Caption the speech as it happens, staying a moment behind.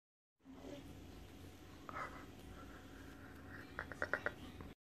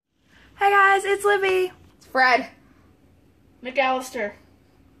guys, it's Livvie. It's Fred. McAllister.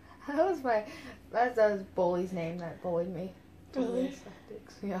 That's a bully's name that bullied me. Really?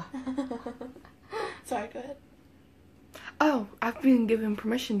 Yeah. Sorry, go ahead. Oh, I've been given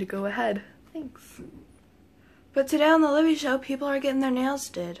permission to go ahead. Thanks. But today on the Livvie Show, people are getting their nails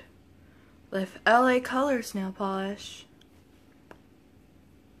did with LA Colors nail polish.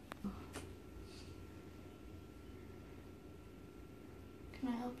 Can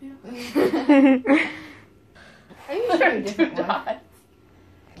I help you? Are you sure a different one? Dots.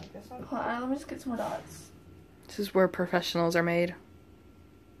 Hold on, let me just get some more dots. This is where professionals are made.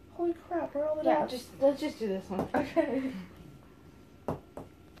 Holy crap, where are all the Yeah, dots? let's just do this one. Okay. Come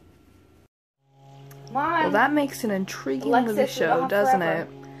on. Well, that makes an intriguing Alexis, Livvie we show, don't have doesn't forever. it?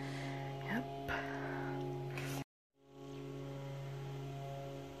 Yep.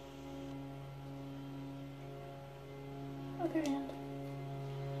 Okay, hand.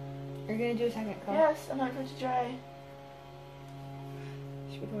 You're gonna do a second coat? Yes, I'm not going to dry.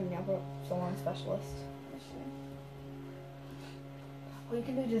 Should we do a nail salon specialist? Well, you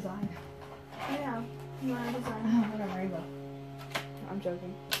can do design. Oh, yeah. You want to design? I don't rainbow. I'm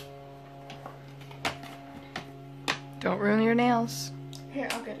joking. Don't ruin your nails. Here,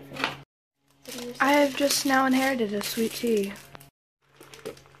 I'll get it for you. I have just now inherited a sweet tea.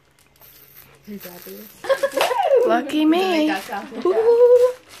 Your dad do this? Lucky me. Make that sound.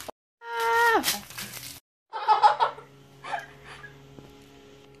 Ooh. Ah.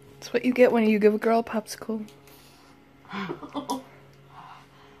 That's what you get when you give a girl a popsicle.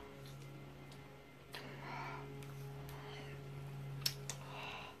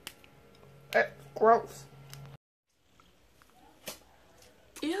 Gross.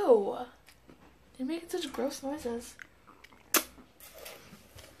 Ew. You're making such gross noises.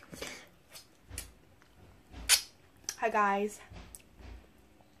 Hi guys.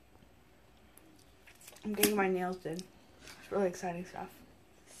 I'm getting my nails done. It's really exciting stuff.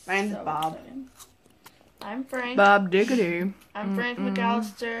 My name's So Bob. exciting. I'm Frank. Bob Diggity. I'm Frank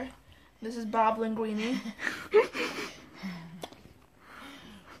McAllister. This is Bob Linguini.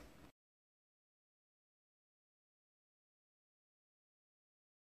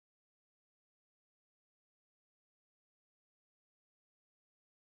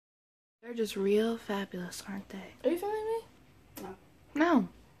 They're just real fabulous, aren't they? Are you filming me? No.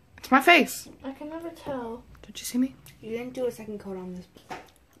 It's my face. I can never tell. Don't you see me? You didn't do a second coat on this.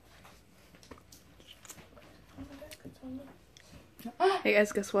 Hey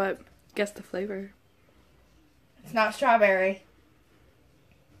guys, guess what? Guess the flavor. It's not strawberry.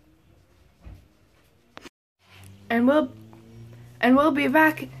 And we'll be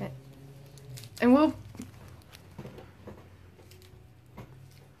back. And we'll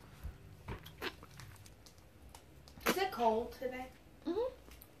Is it cold today?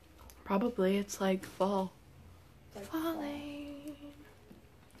 probably, it's like fall. Falling.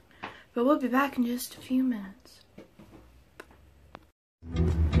 But we'll be back in just a few minutes.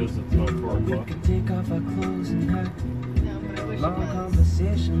 Because it's not 4 We o'clock. could take off our clothes and have No, but I wish it long was.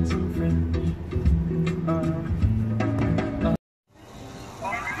 conversations in French.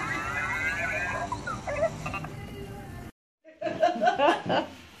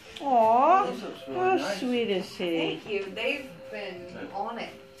 Aww. How sweet is he? Thank you. They've been on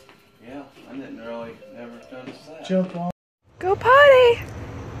it. Yeah, I didn't really never notice that. Jump on. Go potty!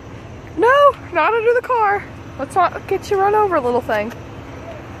 No, not under the car. Let's not get you run over, little thing.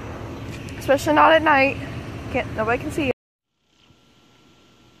 Especially not at night. Nobody can see you.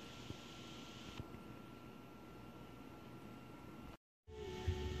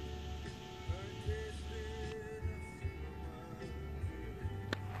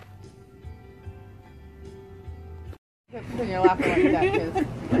 When you're laughing like that, too.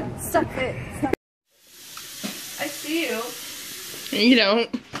 Stop it. I see you. You don't.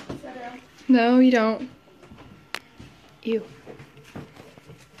 No, you don't. Ew.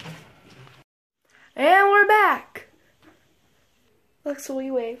 And we're back. Alexa, will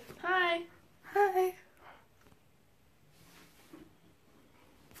you wave? Hi. Hi.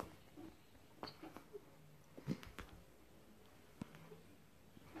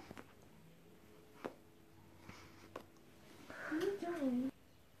 What are you doing?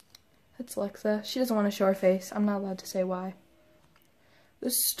 That's Alexa. She doesn't want to show her face. I'm not allowed to say why. The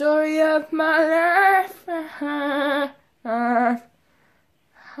story of my life.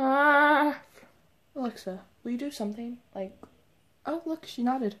 Alexa, will you do something? Like, oh, look, she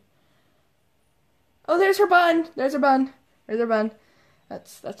nodded. Oh, there's her bun. There's her bun. There's her bun.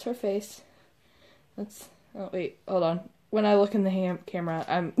 That's her face. That's, oh, wait, hold on. When I look in the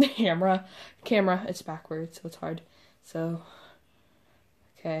camera, it's backwards, so it's hard. So,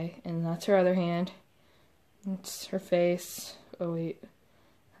 Okay, and that's her other hand. It's her face. Oh wait,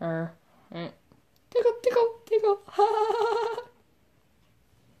 her. Tickle, tickle, tickle.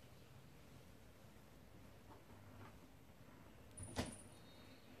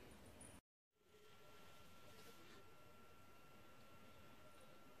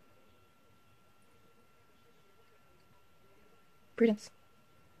 Prudence.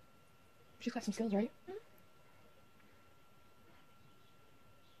 She's got some skills, right?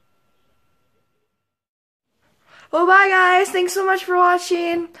 Well, bye guys. Thanks so much for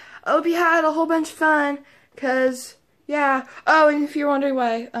watching. I hope you had a whole bunch of fun. Cause, yeah. Oh, and if you're wondering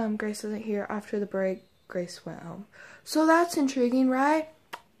why Grace wasn't here after the break, Grace went home. So that's intriguing, right?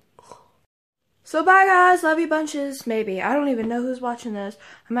 So bye guys. Love you bunches. Maybe. I don't even know who's watching this.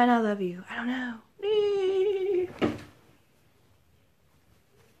 I might not love you. I don't know.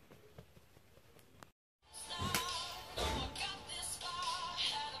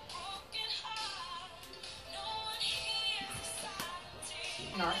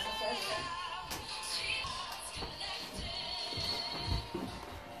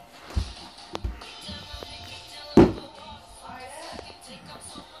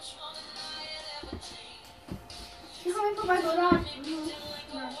 You want me to put my hood on?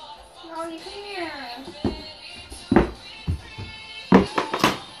 No, you come here.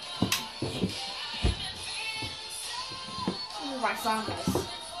 This is my song, guys.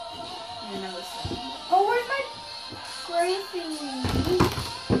 I know this song. Oh, where's my gray thingy?